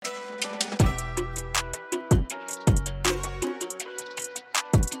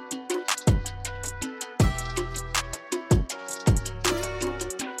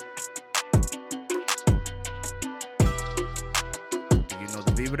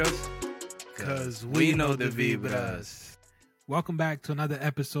Vibras? Because we know the Vibras. Welcome back to another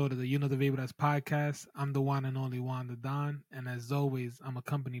episode of the You Know the Vibras podcast. I'm the one and only Juan the Don, and as always, I'm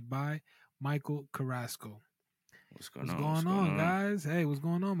accompanied by Michael Carrasco. What's going on, guys? Hey, what's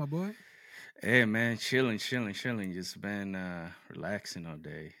going on, my boy? Hey, man, chilling. Just been relaxing all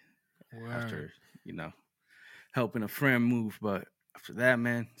day. Word. After, helping a friend move. But after that,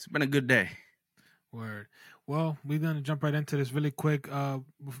 man, it's been a good day. Word. Well, we're going to jump right into this really quick.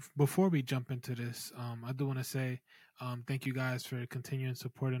 Before we jump into this, I do want to say thank you guys for continuing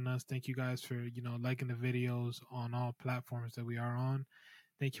supporting us. Thank you guys for, liking the videos on all platforms that we are on.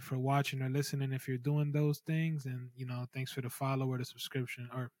 Thank you for watching or listening if you're doing those things. And, thanks for the follow or the subscription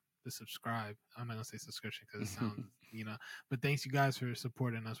or the subscribe. I'm not going to say subscription because it sounds, but thanks you guys for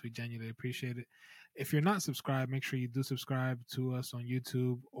supporting us. We genuinely appreciate it. If you're not subscribed, make sure you do subscribe to us on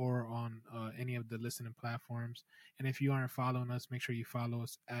YouTube or on any of the listening platforms. And if you aren't following us, make sure you follow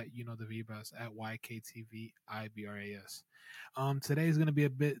us at You Know the Vibras at YKTVibras. Today is going to be a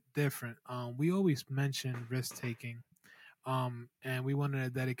bit different. We always mention risk taking. And we wanted to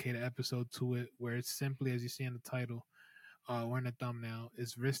dedicate an episode to it where it's simply, as you see in the title or in the thumbnail,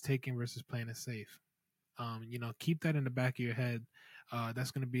 is risk taking versus playing it safe. Keep that in the back of your head.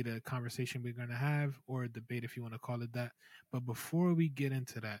 That's going to be the conversation we're going to have, or a debate if you want to call it that. But before we get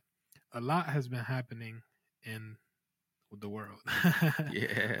into that, a lot has been happening in the world.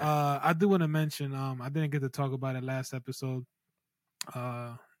 Yeah. I do want to mention, I didn't get to talk about it last episode.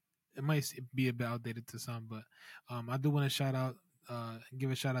 It might be a bit outdated to some, but I do want to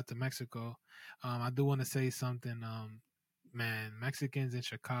give a shout out to Mexico. I do want to say something. Man, Mexicans in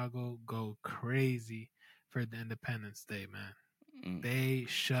Chicago go crazy for the Independence Day, man. They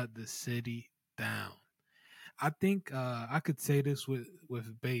shut the city down. I think I could say this with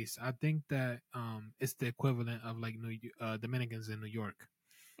base. I think that it's the equivalent of like Dominicans in New York.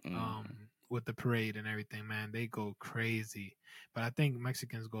 With the parade and everything, man, they go crazy. But I think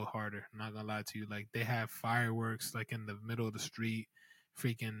Mexicans go harder. I'm not gonna lie to you. Like, they have fireworks like in the middle of the street,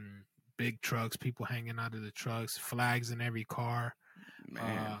 freaking big trucks, people hanging out of the trucks, flags in every car.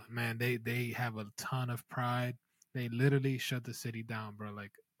 Man, they have a ton of pride. They literally shut the city down, bro.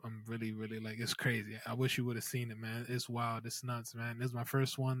 Like, I'm really, really, like, it's crazy. I wish you would have seen it, man. It's wild. It's nuts, man. This is my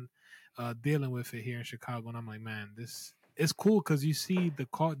first one dealing with it here in Chicago, and I'm like, man, it's cool because you see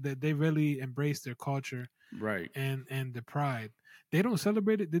that they really embrace their culture, right? And the pride. They don't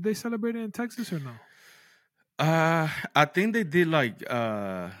celebrate it. Did they celebrate it in Texas or no? I think they did like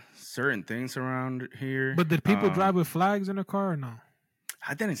certain things around here. But did people drive with flags in their car or no?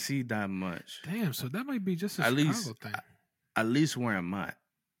 I didn't see that much. Damn, so that might be just a Chicago thing. At least where I'm at.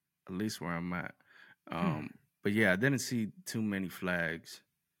 But yeah, I didn't see too many flags.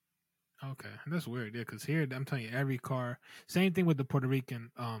 Okay, that's weird. Yeah, because here I'm telling you, every car. Same thing with the Puerto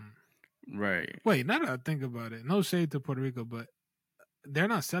Rican. Right. Wait, now that I think about it, no shade to Puerto Rico, but they're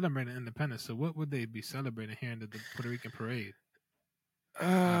not celebrating independence. So what would they be celebrating here in the Puerto Rican parade?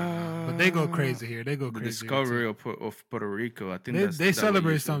 But they go crazy here. They go crazy. The discovery of Puerto Rico. I think they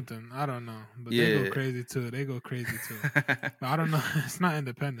celebrate something. I don't know, but they go crazy too. But I don't know. It's not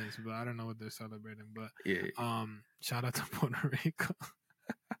independence, but I don't know what they're celebrating. But shout out to Puerto Rico.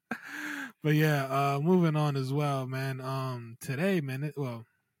 But yeah, moving on as well, man. Today, man.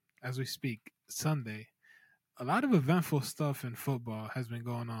 As we speak, Sunday, a lot of eventful stuff in football has been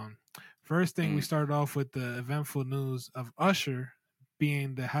going on. First thing, we started off with the eventful news of Usher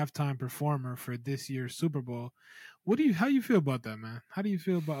being the halftime performer for this year's Super Bowl. How do you feel about that, man? How do you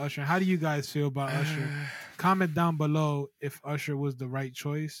feel about Usher? How do you guys feel about Usher? Comment down below if Usher was the right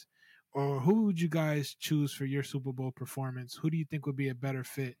choice, or who would you guys choose for your Super Bowl performance? Who do you think would be a better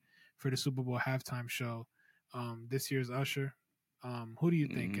fit for the Super Bowl halftime show? This year's Usher. Who do you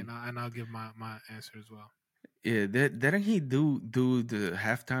think? And I'll give my answer as well. Yeah, didn't he do the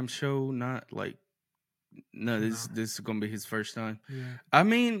halftime show? Not like this is gonna be his first time. Yeah. I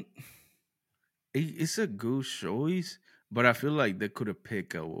mean, it's a good choice, but I feel like they could have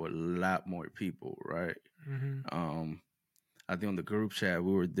picked a lot more people, right? Mm-hmm. I think on the group chat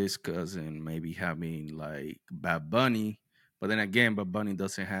we were discussing maybe having like Bad Bunny, but then again, Bad Bunny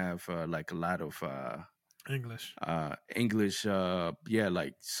doesn't have like a lot of English,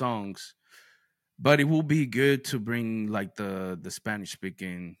 like songs. But it will be good to bring like the Spanish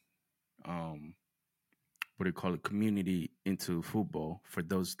speaking, community into football for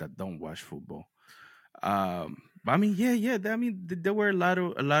those that don't watch football. But I mean, I mean, there were a lot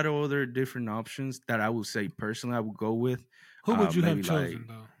of other different options that I would say personally I would go with. Who would you have chosen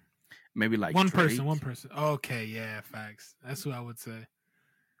though? Maybe like one Drake. person. Okay, yeah, facts. That's who I would say.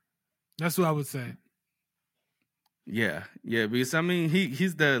 Yeah, yeah, because I mean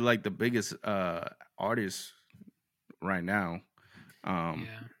he's the like the biggest artist right now. Um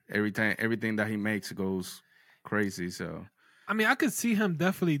Yeah. everything that he makes goes crazy. So I mean, I could see him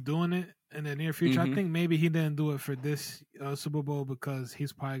definitely doing it in the near future. I hmm think maybe he didn't do it for this Super Bowl because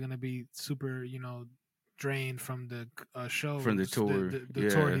he's probably going to be super, drained from the from the shows, tour. the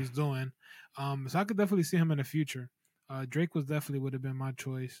tour Yeah. he's doing. So I could definitely see him in the future. Drake was definitely would have been my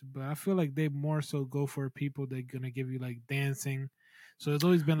choice, but I feel like they more so go for people that gonna give you like dancing. So it's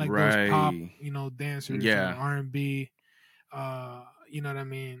always been like those pop, Right. dancers or Yeah. R&B. You know what I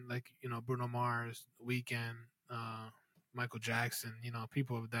mean? Like, Bruno Mars, Weekend, Michael Jackson,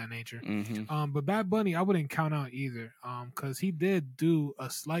 people of that nature. hmm But Bad Bunny, I wouldn't count out either. Because he did do a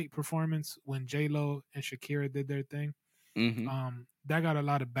slight performance when J Lo and Shakira did their thing. hmm That got a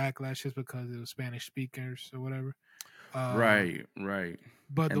lot of backlash just because it was Spanish speakers or whatever. Uh, Right, right.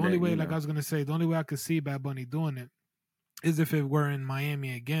 but the And only then, way, like I was gonna say, the only way I could see Bad Bunny doing it is if it were in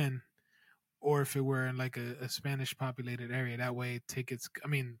Miami again, or if it were in like a Spanish populated area. That way, tickets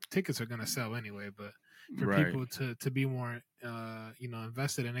are gonna sell anyway. But for right. people to be more,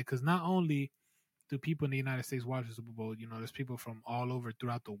 invested in it, because not only do people in the United States watch the Super Bowl, there's people from all over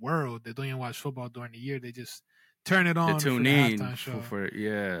throughout the world that don't even watch football during the year. They just turn it The on for tune the in halftime show. for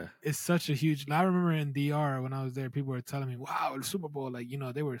yeah. It's such a huge. I remember in DR when I was there, people were telling me, "Wow, the Super Bowl!" Like,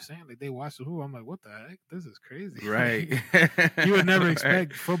 they were saying like they watched the Super Bowl. I'm like, "What the heck? This is crazy!" Right. Like, you would never Right.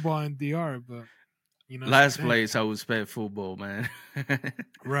 expect football in DR, but it's a Last thing. place I would spend football, man.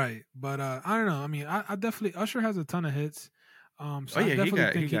 Right. But I don't know. I mean, I definitely Usher has a ton of hits. Oh So I yeah, definitely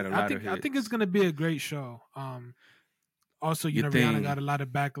he think got a lot of I think it's hits. gonna be a great show. Also, You Rihanna think got a lot of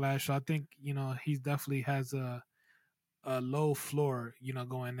backlash. So I think, he's definitely has a low floor,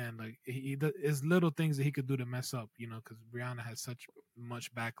 going in. Like it's little things that he could do to mess up, because Rihanna has such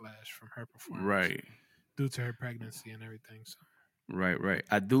much backlash from her performance right. due to her pregnancy and everything. So Right, right.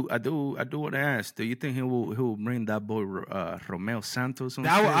 I do want to ask. Do you think he will bring that boy Romeo Santos on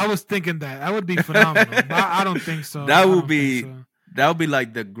I stage? was thinking that would be phenomenal, but I don't think so. That I would don't think be so.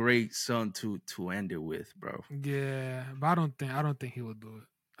 like the great song to end it with, bro. Yeah, but I don't think he would do it.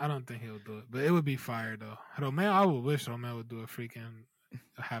 I don't think he'll do it, but it would be fire though. Romeo, I would wish Romeo would do a freaking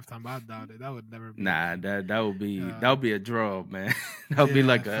halftime, but I doubt it. That would never be a Nah, thing. that Uh, would be a draw, man. That would be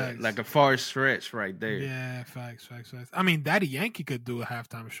yeah, like facts. a far stretch right there. Yeah, facts, facts, facts. I mean, Daddy Yankee could do a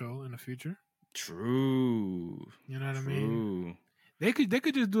halftime show in the future. True, You know what I mean? true. They could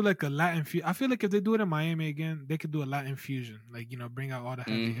just do like a Latin. I feel like if they do it in Miami again, they could do a Latin fusion. Like, bring out all the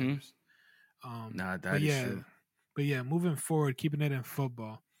heavy Mm-hmm. hitters. Nah, But that is yeah, true. moving forward, keeping it in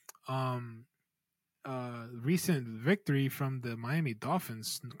football. Um, recent victory from the Miami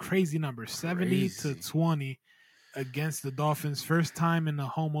Dolphins, crazy number 70 to Crazy. 20 against the Dolphins. First time in the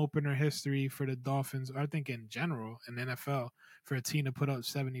home opener history for the Dolphins, or I think in general in NFL, for a team to put up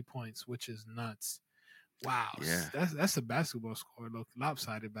 70 points, which is nuts. Wow, Yeah. that's a basketball score, look,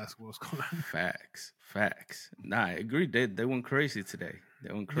 lopsided basketball score. Facts. Facts. Nah, I agree. They went crazy today.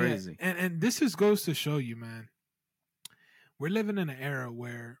 They went Yeah, crazy. and this just goes to show you, man, we're living in an era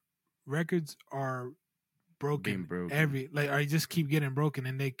where records are Being broken broken. I just keep getting broken,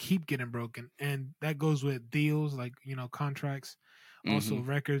 and they keep getting broken, and that goes with deals like, contracts, also Mm-hmm.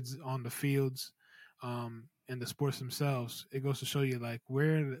 records on the fields, and the sports themselves. It goes to show you like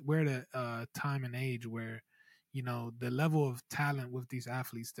where the time and age where, the level of talent with these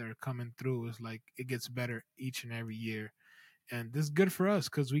athletes that are coming through is like it gets better each and every year. And this is good for us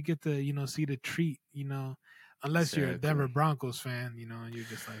because we get to, see the treat, unless you're a Exactly. Denver Broncos fan, and you're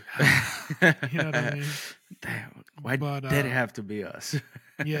just like, you know what I mean? Damn, why But did it have to be us?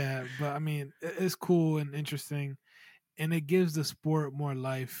 yeah, but I mean, it's cool and interesting, and it gives the sport more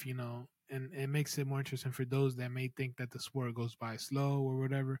life, and it makes it more interesting for those that may think that the sport goes by slow or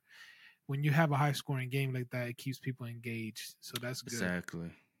whatever. When you have a high scoring game like that, it keeps people engaged, so that's good.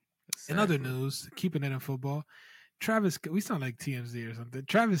 Exactly. In other Exactly. news, keeping it in football, we sound like TMZ or something.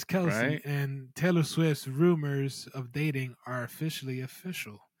 Travis Kelsey Right? and Taylor Swift's rumors of dating are officially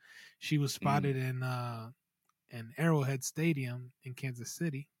official. She was Mm. spotted in Arrowhead Stadium in Kansas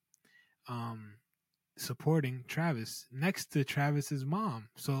City, um, supporting Travis next to Travis's mom.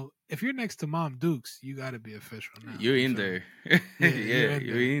 So if you're next to Mom Dukes, you got to be official now. You're You in feel me? there. Yeah, you're Yeah, in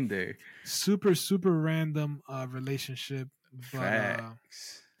you're there. in there. Super super random relationship, but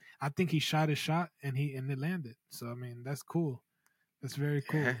Facts. I think he shot his shot and it landed. So I mean that's cool. That's very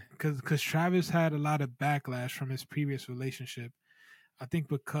Yeah. cool because Travis had a lot of backlash from his previous relationship. I think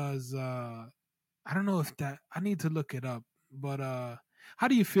because I don't know if that I need to look it up, but how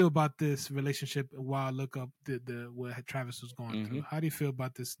do you feel about this relationship while I look up the what Travis was going Mm-hmm. through? How do you feel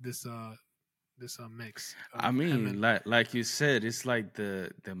about this mix I of him mean, and like you said, it's like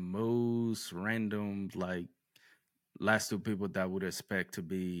the most random, like last two people that would expect to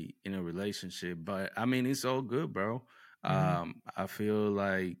be in a relationship. But I mean, it's all good, bro. Mhm. I feel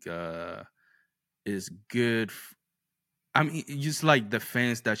like it's good. I mean, just like the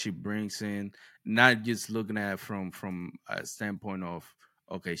fans that she brings in, not just looking at it from a standpoint of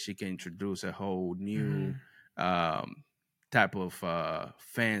okay, she can introduce a whole new Mhm. um, type of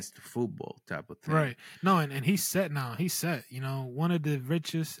fans to football type of thing. Right. No, and he's set now. He's set. You know, one of the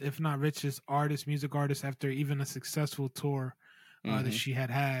richest, if not richest, artists, music artists after even a successful tour that Hmm. she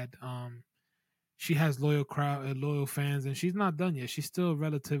had. She has loyal crowd, loyal fans, and she's not done yet. She's still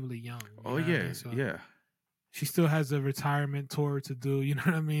relatively young. You Oh know what I yeah, mean? So yeah, she still has a retirement tour to do. You know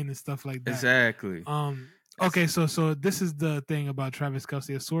what I mean, and stuff like that. exactly. Okay, That's so this is the thing about Travis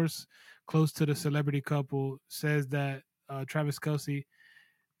Kelsey. A source close to the celebrity couple says that Travis Kelsey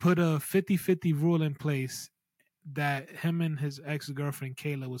put a 50-50 rule in place that him and his ex-girlfriend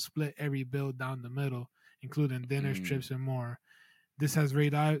Kayla would split every bill down the middle, including dinners, mm, trips, and more. This has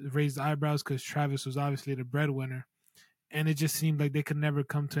raised eyebrows because Travis was obviously the breadwinner, and it just seemed like they could never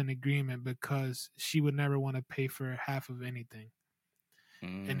come to an agreement because she would never want to pay for half of anything,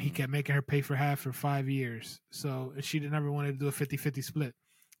 and he mm, kept making her pay for half for 5 years. So she never wanted to do a 50-50 split.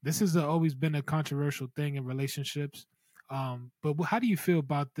 This has always been a controversial thing in relationships. But how do you feel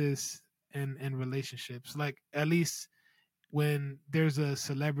about this in relationships? Like, at least when there's a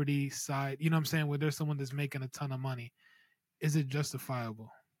celebrity side, you know what I'm saying, where there's someone that's making a ton of money, is it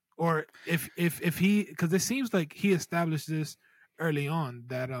justifiable? Or if he, because it seems like he established this early on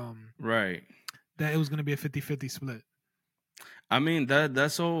right. that it was going to be a 50-50 split. I mean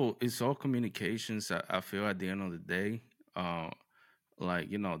that's all. It's all communications. I feel at the end of the day, uh, like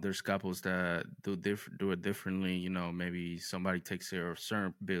there's couples that do it differently. Maybe somebody takes care of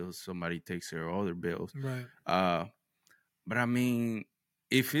certain bills, somebody takes care of other bills. Right. Uh, but I mean,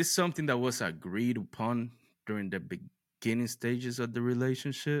 if it's something that was agreed upon during the beginning stages of the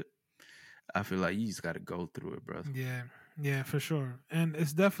relationship, I feel like you just got to go through it, brother. Yeah, yeah, for sure. And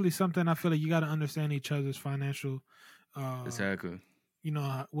it's definitely something I feel like you got to understand each other's financial, uh, Exactly.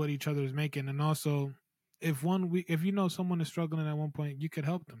 what each other is making, and also if you know someone is struggling at one point, you could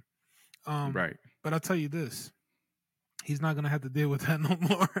help them. Right. But I'll tell you this, he's not gonna have to deal with that no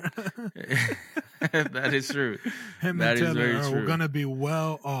more. That is true. Him and That is Taylor very are true. gonna be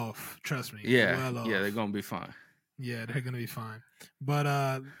well off. Trust me, Yeah, well yeah, they're off. gonna be fine. Yeah, they're gonna be fine.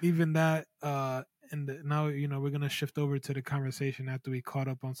 But even that, and now we're gonna shift over to the conversation after we caught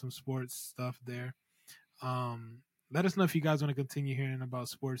up on some sports stuff there. Um, Let us know if you guys want to continue hearing about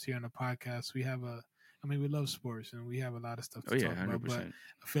sports here on the podcast. I mean, we love sports and we have a lot of stuff Oh to yeah, talk hundred about, but percent.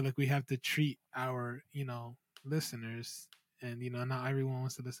 I feel like we have to treat our, listeners, and not everyone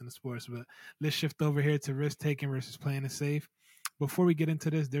wants to listen to sports, but let's shift over here to risk taking versus playing it safe. Before we get into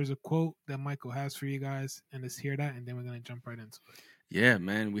this, there's a quote that Michael has for you guys, and let's hear that, and then we're gonna jump right into it. Yeah,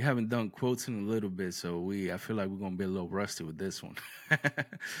 man, we haven't done quotes in a little bit, so I feel like we're gonna be a little rusty with this one.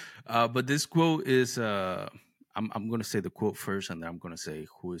 But this quote is, I'm gonna say the quote first, and then I'm gonna say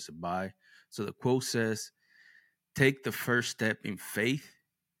who is it by. So the quote says, "Take the first step in faith.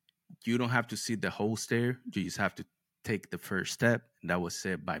 You don't have to see the whole stair. You just have to take the first step." And that was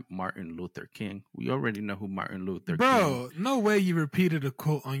said by Martin Luther King. We already know who Martin Luther King. Bro, no way you repeated a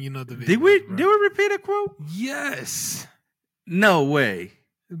quote on the Did we Vibras, did bro. we repeat a quote? Yes, No way.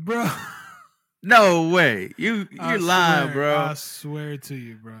 bro. No way. You're lying, bro. I swear to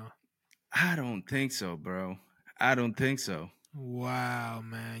you, bro. I don't think so, bro. I don't think so. Wow,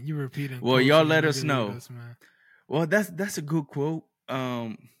 man, you repeating Well, quotes y'all on let us know. Vibras, man. Well, that's a good quote.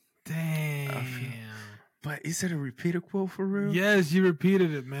 I feel, Damn. but is it a repeated quote for real? Yes, you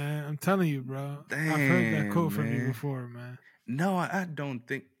repeated it, man. I'm telling you, bro. I've heard that quote Damn, from you man. before, man. No, I don't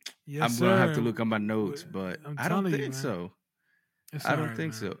think. Yes, I'm gonna have sir. to look at my notes, but I'm I don't telling you, think man. so. It's I all don't right,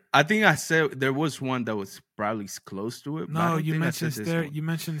 think man. so. I think I said there was one that was probably close to it, but I No, don't you think I mentioned said this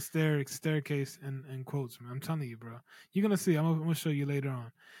one. staircase and quotes, man. I'm telling you, bro. You're gonna see. I'm gonna show you later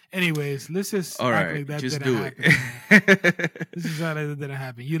on. Anyways, let's just All act right, like that just didn't do happen, man. it. This is how that didn't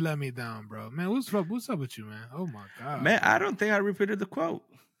happen. You let me down, bro. Man, what's up with you, man? Oh my god, Man, bro. I don't think I repeated the quote.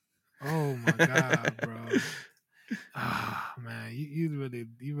 Oh my god, bro. Ah, man, you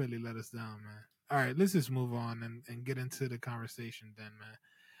really let us down, man. All right, let's just move on and get into the conversation then,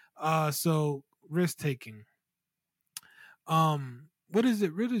 man. So risk taking. What is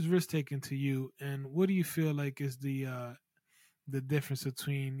it? What is risk taking to you, and what do you feel like is the difference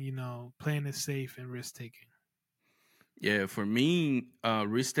between playing it safe and risk taking? Yeah, for me,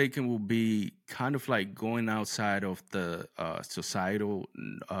 risk taking will be kind of like going outside of the societal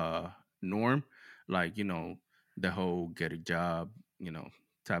uh, norm. like the whole get a job,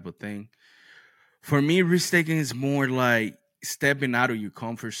 type of thing. For me, risk taking is more like stepping out of your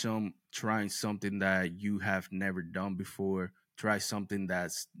comfort zone, trying something that you have never done before, try something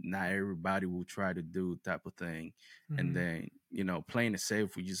that's not everybody will try to do, type of thing. And Hmm. then, playing it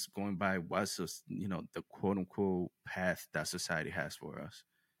safe, we're just going by what's just, the quote unquote path that society has for us.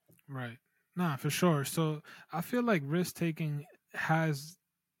 Right. Nah, for sure. So I feel like risk taking has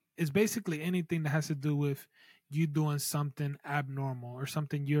is basically anything that has to do with you doing something abnormal or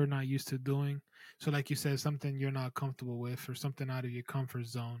something you're not used to doing. So like you said, something you're not comfortable with or something out of your comfort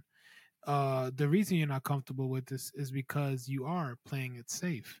zone. The reason you're not comfortable with this is because you are playing it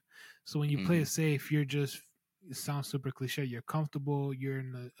safe. So when you play Hmm. it safe, you're just, it sounds super cliche, you're comfortable, you're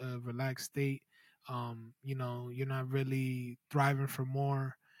in a relaxed state. You're not really thriving for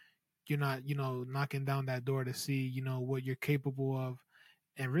more. You're not, knocking down that door to see, what you're capable of.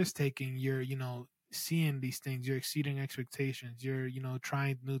 And risk taking, you're, seeing these things, you're exceeding expectations, you're,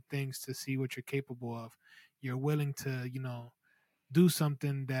 trying new things to see what you're capable of. You're willing to, do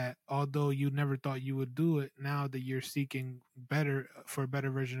something that, although you never thought you would do it, now that you're seeking better, for a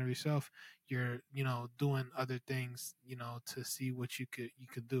better version of yourself, you're, doing other things, to see what you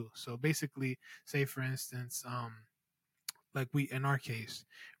could do. So basically, say for instance, like we in our case,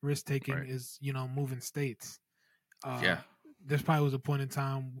 risk taking Right. is, moving states. uh Yeah. there's probably was a point in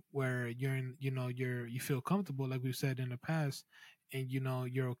time where you're in, you feel comfortable, like we said in the past, and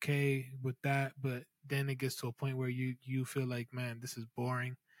you're okay with that, but then it gets to a point where you feel like, man, this is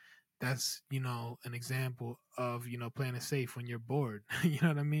boring. That's, an example of, playing it safe when you're bored. You know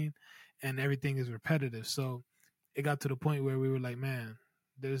what I mean? And everything is repetitive. So it got to the point where we were like, man,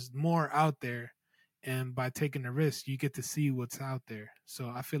 there's more out there, and by taking the risk you get to see what's out there. So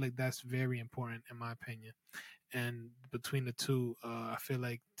I feel like that's very important in my opinion. And between the two, I feel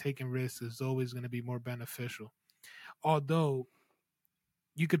like taking risks is always going to be more beneficial. Although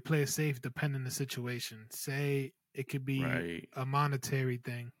you could play it safe depending on the situation. Say it could be Right. a monetary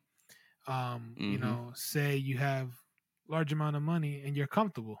thing. Hmm. Say you have large amount of money and you're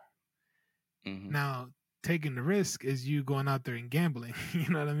comfortable. Hmm. Now, taking the risk is you going out there and gambling. You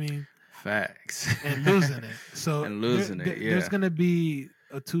know what I mean? Facts. And losing it. So And losing it. there's Yeah. going to be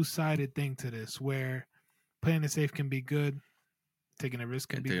a two-sided thing to this, where playing it safe can be good, taking a risk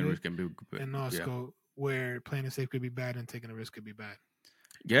can And be taking good, risk can be, and yeah. also where playing it safe could be bad and taking a risk could be bad.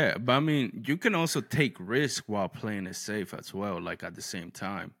 Yeah, but I mean, you can also take risk while playing it safe as well, like at the same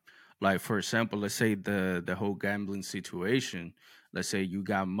time. Like for example, let's say the whole gambling situation. Let's say you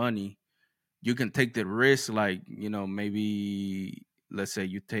got money, you can take the risk, like maybe let's say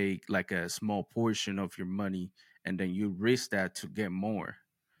you take like a small portion of your money, and then you risk that to get more.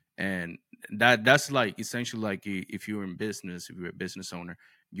 And that's like essentially like if you're in business, if you're a business owner,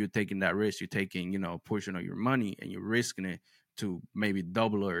 you're taking that risk, you're taking a portion of your money and you're risking it to maybe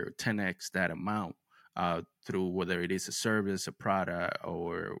double or 10x that amount, through whether it is a service, a product,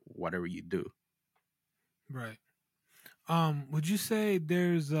 or whatever you do. Right. Would you say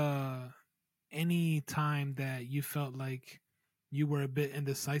there's any time that you felt like you were a bit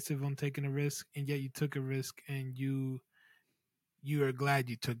indecisive on taking a risk, and yet you took a risk and you are glad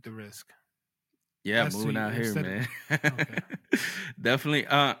you took the risk? Yeah, As to moving out here, instead of, man. okay. Definitely.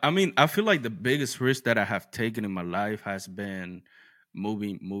 I mean, I feel like the biggest risk that I have taken in my life has been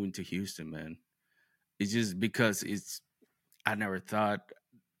moving to Houston, man. It's just because I never thought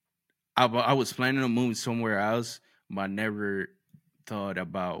I was planning on moving somewhere else, but I never thought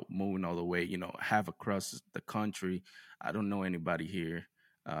about moving all the way, half across the country. I don't know anybody here.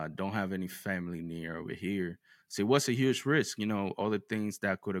 Don't have any family near over here. So it was a huge risk, all the things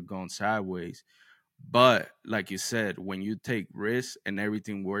that could have gone sideways. But like you said, when you take risks and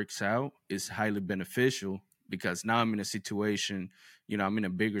everything works out, it's highly beneficial because now I'm in a situation, I'm in a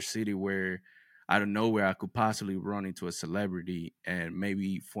bigger city where I don't know where I could possibly run into a celebrity and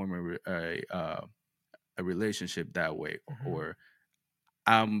maybe form a relationship that way, Hmm. or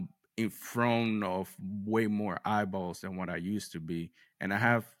I'm in front of way more eyeballs than what I used to be, and I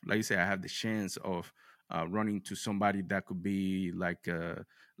have, like you say, I have the chance of running to somebody that could be like a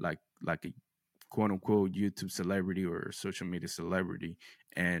quote unquote YouTube celebrity or social media celebrity,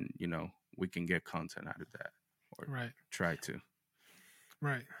 and we can get content out of that, or Right. try to.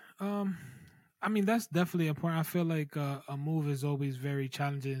 Right. Um, I mean, that's definitely important. I feel like a move is always very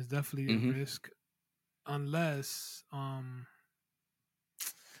challenging. It's definitely a Hmm. risk, unless how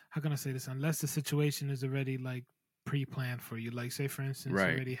can I say this? Unless the situation is already like pre-planned for you. Like, say for instance, you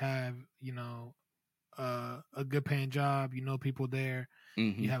Right. already have, a good paying job, you know people there,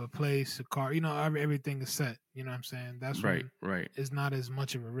 you Mm-hmm. have a place, a car, everything is set. You know what I'm saying? That's Right, when right. it's not as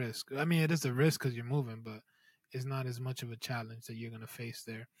much of a risk. I mean, it is a risk because you're moving, but it's not as much of a challenge that you're gonna face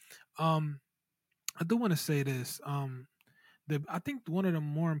there. Um, I do want to say this. I think one of the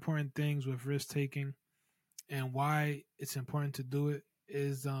more important things with risk taking and why it's important to do it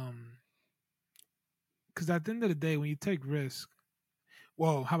is because at the end of the day, when you take risk,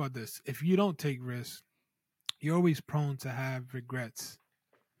 well, how about this? If you don't take risks, you're always prone to have regrets.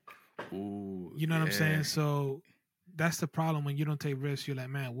 Ooh, You know what I'm yeah. saying? So that's the problem when you don't take risks. You're like,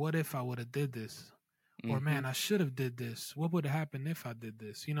 man, what if I would have did this? Or Mm-hmm. man, I should have did this. What would have happened if I did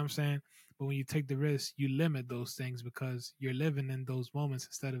this? You know what I'm saying? But when you take the risk, you limit those things because you're living in those moments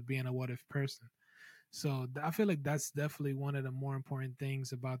instead of being a what if person. So I feel like that's definitely one of the more important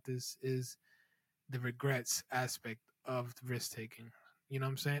things about this is the regrets aspect of risk taking. You know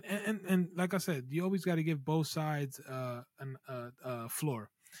what I'm saying? And like I said, you always got to give both sides an floor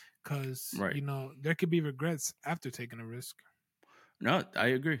because Right. there could be regrets after taking a risk. No, I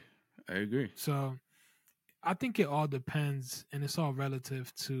agree. I agree. So I think it all depends, and it's all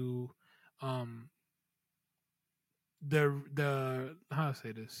relative to um the how to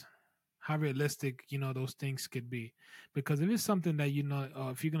say this, how realistic those things could be. Because if it's something that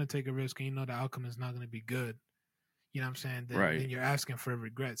if you're gonna take a risk and you know the outcome is not gonna be good, you know what I'm saying, then Right. you're asking for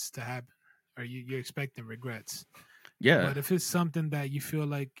regrets to happen, or you're expecting regrets. Yeah. But if it's something that you feel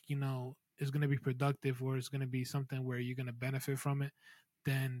like is gonna be productive, or it's gonna be something where you're gonna benefit from it,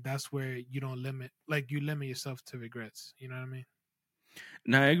 then that's where you don't limit, like you limit yourself to regrets. You know what I mean?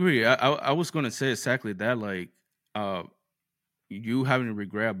 No, I agree. I was gonna say exactly that. Like, uh, you having a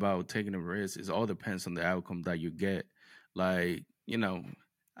regret about taking a risk is all depends on the outcome that you get. Like,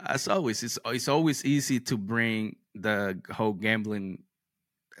 as always, it's always easy to bring the whole gambling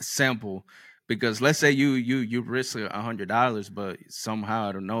sample because let's say you risk $100, but somehow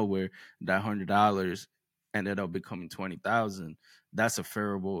out of nowhere that $100 ended up becoming 20,000. That's a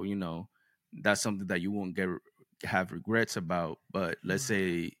favorable, that's something that you won't have regrets about. But let's Right.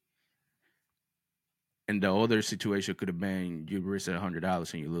 say and the other situation could have been you risk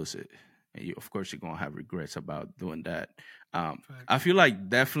 $100 and you lose it, and of course you're gonna have regrets about doing that. I Facts. feel like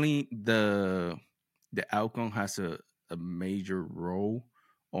definitely the outcome has a major role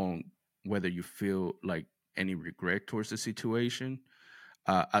on whether you feel like any regret towards the situation,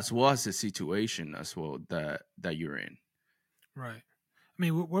 as well as the situation as well that you're in. Right. I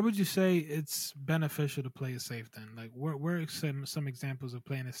mean, where would you say it's beneficial to play it safe then? Like, where are some examples of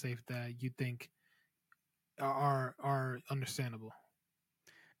playing it safe that you think are understandable?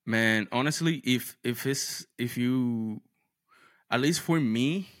 Man, honestly, if you, at least for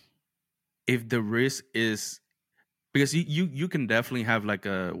me, if the risk is, because you can definitely have like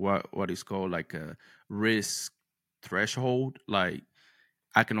a what is called like a risk threshold. Like,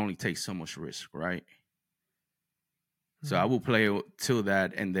 I can only take so much risk, right? So I Mm. will play till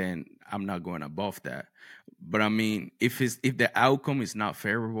that, and then I'm not going above that. But I mean, if the outcome is not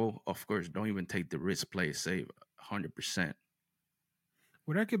favorable, of course, don't even take the risk. Play it safe, 100%.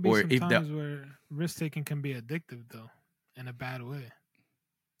 Well, there could be Or some if the times where risk taking can be addictive though, in a bad way.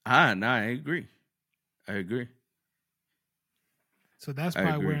 no, I agree. I agree. So that's I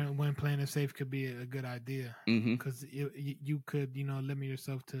probably agree. where when playing it safe could be a good idea, Hmm. because you could limit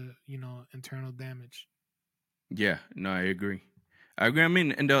yourself to internal damage. Yeah, no, I agree. I agree. I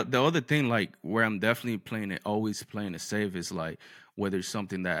mean, and the other thing, like where I'm definitely playing it, always playing it safe, is like whether it's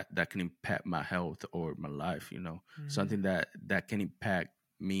something that can impact my health or my life. Hmm. Something that can impact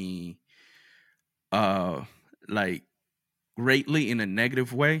me, uh, like greatly in a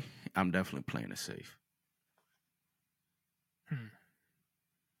negative way. I'm definitely playing it safe. Hmm.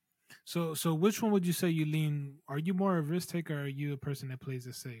 So which one would you say you lean? Are you more a risk taker, or are you a person that plays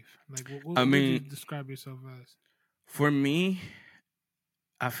it safe? Like, I what would you mean, describe yourself as? for me,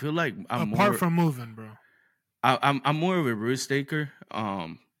 I feel like Apart from moving, bro. I'm more of a risk taker.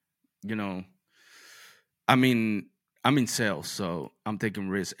 You know, I mean, I'm in sales, so I'm taking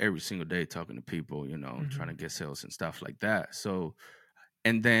risks every single day, talking to people, trying Hmm. to get sales and stuff like that. So,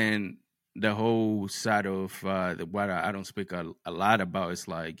 and then the whole side of what I don't speak a lot about is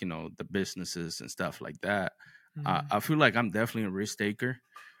like, the businesses and stuff like that. Hmm. I feel like I'm definitely a risk taker.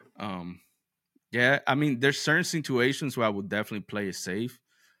 Um, yeah, I mean, there's certain situations where I would definitely play it safe,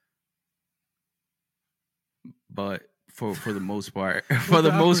 but for the most part, for What's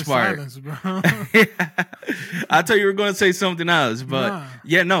the the most awkward part, silence, bro? I thought you were going to say something else, but Nah.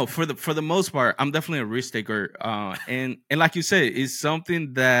 yeah, no. For the most part, I'm definitely a risk taker, and like you said, it's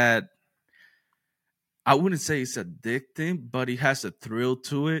something that I wouldn't say it's addicting, but it has a thrill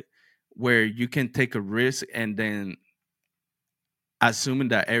to it. where you can take a risk and then assuming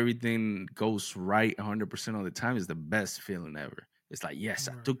that everything goes right 100% of the time is the best feeling ever. It's like, yes,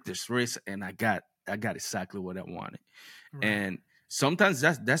 I Right. took this risk and I got exactly what I wanted. Right. And sometimes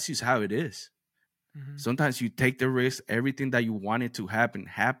that's just how it is. Hmm. Sometimes you take the risk, everything that you wanted to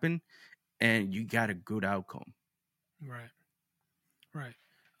happen, and you got a good outcome. Right. Right.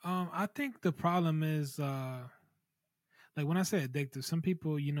 I think the problem is like when I say addictive, some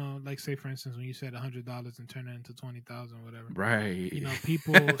people, like say for instance when you said $100 and turn it into 20,000, whatever. Right.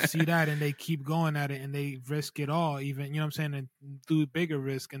 People see that and they keep going at it and they risk it all, even what I'm saying, and do bigger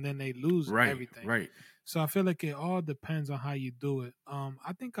risk and then they lose Right. everything. Right. So I feel like it all depends on how you do it.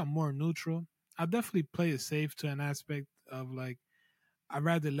 I think I'm more neutral. I definitely play it safe to an aspect of like I'd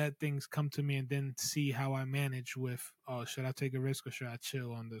rather let things come to me and then see how I manage with, oh, should I take a risk or should I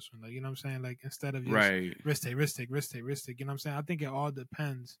chill on this one? Like, you know what I'm saying? Like, instead of just Right. risk take, risk take, risk take, risk take, you know what I'm saying? I think it all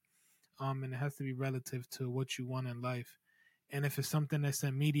depends. And it has to be relative to what you want in life. And if it's something that's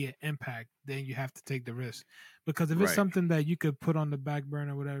immediate impact, then you have to take the risk. Because if it's Right. something that you could put on the back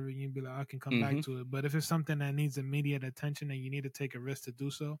burner or whatever, you'd be like, I can come back Mm-hmm. to it. But if it's something that needs immediate attention and you need to take a risk to do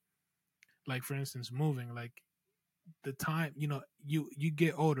so, like for instance, moving, like the time, you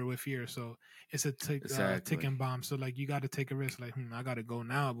get older with years, so it's a Exactly. ticking bomb. So like you got to take a risk, like I got to go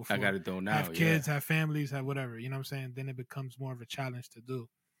now I got before it though now. have Yeah. kids, have families, have whatever, you know what I'm saying. Then it becomes more of a challenge to do,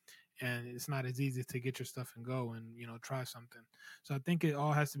 and it's not as easy to get your stuff and go and try something. So I think it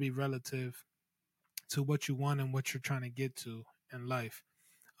all has to be relative to what you want and what you're trying to get to in life.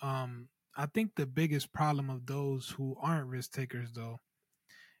 I think the biggest problem of those who aren't risk takers though,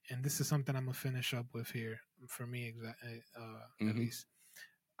 and this is something I'm gonna finish up with here for me, at Mm-hmm. least.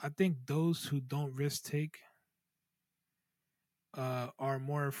 I think those who don't risk take are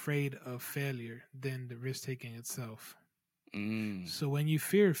more afraid of failure than the risk taking itself. Mm. So when you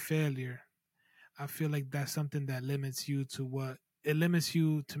fear failure, I feel like that's something that limits you to what it limits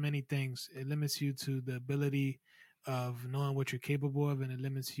you to many things. It limits you to the ability of knowing what you're capable of, and it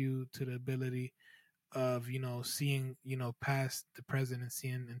limits you to the ability of seeing past the present and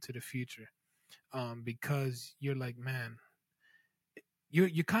seeing into the future. Because you're like, man,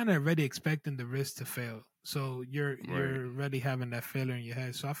 you're kind of already expecting the risk to fail, so Right. you're already having that failure in your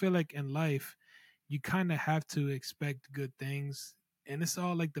head. So I feel like in life you kind of have to expect good things, and it's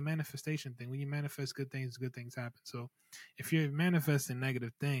all like the manifestation thing. When you manifest good things happen. So if you're manifesting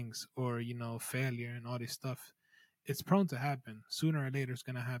negative things or failure and all this stuff, it's prone to happen sooner or later. It's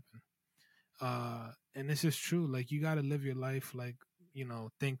gonna happen. And this is true. Like you got to live your life like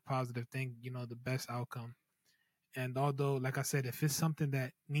think positive, think the best outcome. And although, like I said, if it's something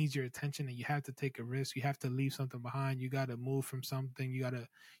that needs your attention and you have to take a risk, you have to leave something behind, you got to move from something, you got to,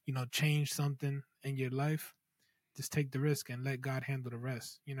 change something in your life, just take the risk and let God handle the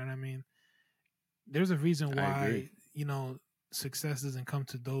rest. You know what I mean? There's a reason I agree. why, success doesn't come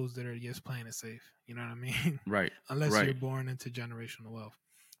to those that are just playing it safe. You know what I mean? Right. Unless you're Right. born into generational wealth.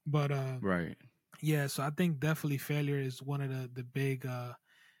 But Right. yeah, so I think definitely failure is one of the big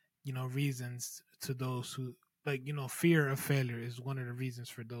reasons to those who like fear of failure is one of the reasons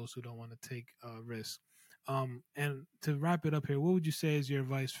for those who don't want to take risks. And to wrap it up here, what would you say is your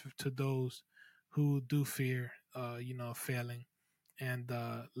advice to those who do fear failing and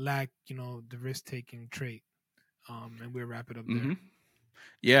lack the risk taking trait? And we'll wrap it up there. Mm-hmm.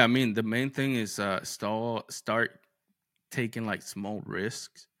 Yeah, I mean the main thing is start taking like small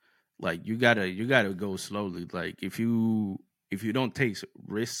risks. Like you gotta go slowly. Like if you don't take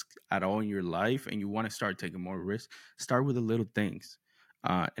risks at all in your life and you want to start taking more risks, start with the little things,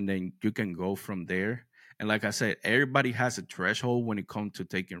 and then you can go from there. And like I said, everybody has a threshold when it comes to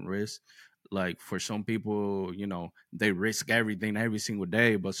taking risks. Like for some people, they risk everything every single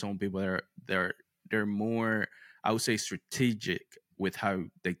day, but some people they're more, I would say, strategic with how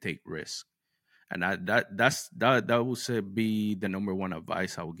they take risks. And that would say be the number one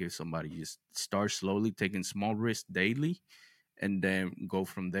advice I would give somebody: just start slowly, taking small risks daily, and then go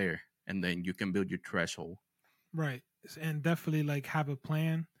from there. And then you can build your threshold. Right. And definitely like have a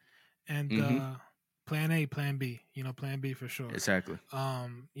plan and Mm-hmm. plan A, plan B, plan B for sure. Exactly.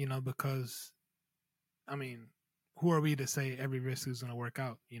 Because I mean, who are we to say every risk is going to work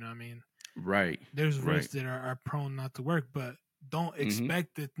out? You know what I mean? Right. There's Right. risks that are prone not to work, but don't Mm-hmm.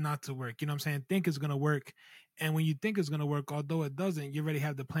 expect it not to work. You know what I'm saying? Think it's going to work. And when you think it's going to work, although it doesn't, you already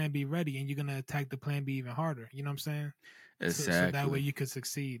have the plan B ready and you're going to attack the plan B even harder. You know what I'm saying? So that way Exactly. you could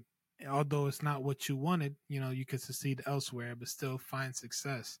succeed. Although it's not what you wanted, you could succeed elsewhere, but still find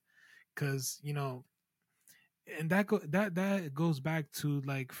success. Because, and that goes back to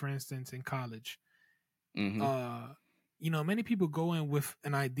like, for instance, in college Mm-hmm. uh many people go in with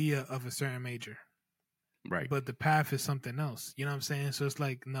an idea of a certain major, Right. but the path is something else. You know what I'm saying? So it's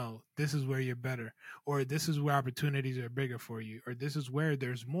like, no, this is where you're better, or this is where opportunities are bigger for you, or this is where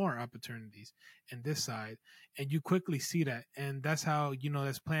there's more opportunities in this side. And you quickly see that. And that's how,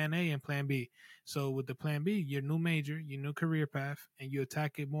 that's plan A and plan B. So with the plan B, your new major, your new career path, and you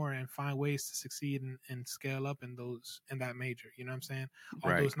attack it more and find ways to succeed and scale up in that major. You know what I'm saying?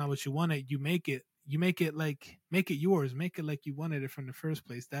 Although Right. it's not what you wanted, you make it yours, make it like you wanted it from the first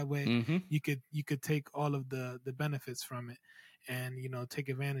place. That way Mm-hmm. you could take all of the benefits from it, and take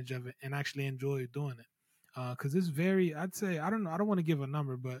advantage of it and actually enjoy doing it, because it's very, I'd say, I don't know, I don't want to give a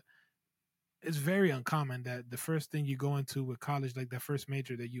number, but it's very uncommon that the first thing you go into with college, like that first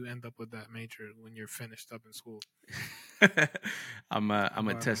major, that you end up with that major when you're finished up in school. I'm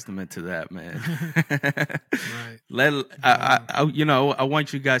a testament to that, man. Right. I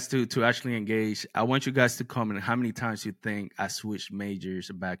want you guys to actually engage. I want you guys to comment how many times you think I switched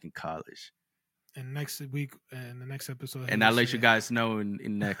majors back in college. And next week, in the next episode, and I'll let you guys know in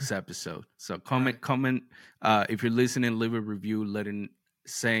next episode. So comment. If you're listening, leave a review,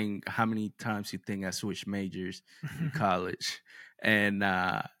 saying how many times you think I switched majors in college. And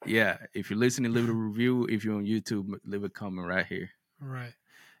if you're listening, leave a review. If you're on YouTube, leave a comment right here. Right.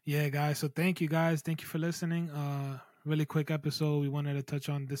 Yeah, guys. So thank you, guys. Thank you for listening. Really quick episode. We wanted to touch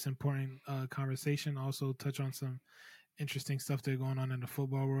on this important conversation. Also touch on some interesting stuff that's going on in the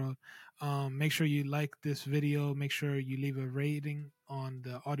football world. Make sure you like this video. Make sure you leave a rating on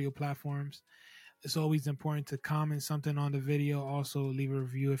the audio platforms. It's always important to comment something on the video. Also, leave a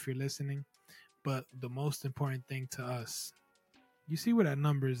review if you're listening. But the most important thing to us, you see where that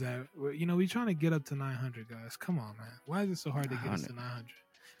number is at. We're trying to get up to 900, guys. Come on, man. Why is it so hard to get us to 900?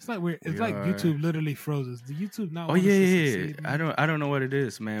 It's like YouTube literally froze us. The YouTube not. Oh yeah. I don't know what it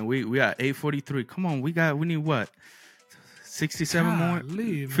is, man. We are 843. Come on, we need what? 67 more,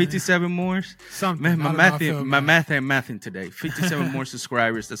 57 more. Something. Man, my math ain't mathing today. 57 more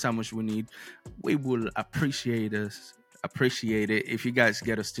subscribers. That's how much we need. We will appreciate it if you guys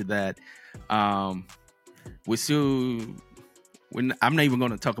get us to that. I'm not even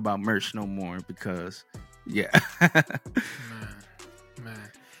going to talk about merch no more because, yeah.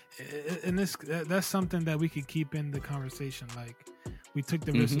 man, and that's something that we could keep in the conversation. Like, we took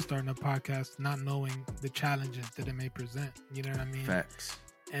the risk of starting a podcast not knowing the challenges that it may present. You know what I mean? Facts.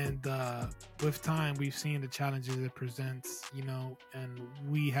 And with time, we've seen the challenges it presents, and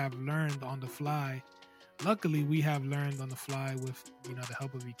we have learned on the fly. Luckily, we have learned on the fly with, the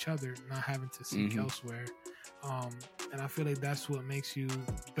help of each other, not having to seek elsewhere. And I feel like that's what makes you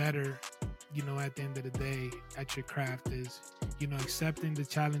better, at the end of the day, at your craft is, accepting the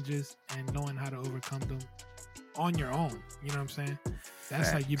challenges and knowing how to overcome them on your own. You know what I'm saying? That's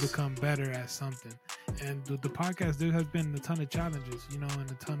Facts. how you become better at something. And the podcast, there has been a ton of challenges, and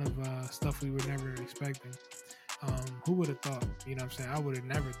a ton of stuff we were never expecting. Who would have thought? You know what I'm saying? I would have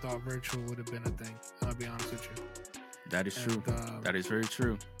never thought virtual would have been a thing. I'll be honest with you. That is true. That is very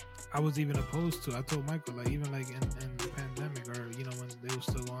true. I was even opposed to. I told Michael, even in the pandemic, or when they were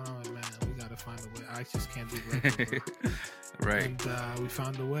still going on, man, we gotta find a way. I just can't do virtual. Right. And we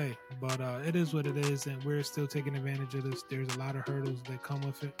found a way, but it is what it is, and we're still taking advantage of this. There's a lot of hurdles that come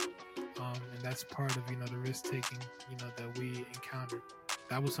with it, and that's part of the risk taking that we encountered.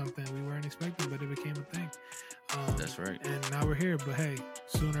 That was something we weren't expecting, but it became a thing. That's right. And now we're here. But hey,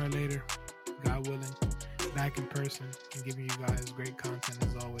 sooner or later, God willing, back in person and giving you guys great content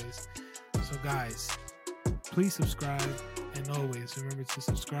as always. So guys, please subscribe, and always remember to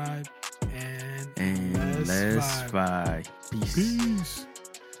subscribe and let's vibe. Peace. Peace.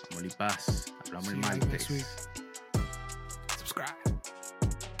 Amor y paz. Hablamos el See you guys martes. next week.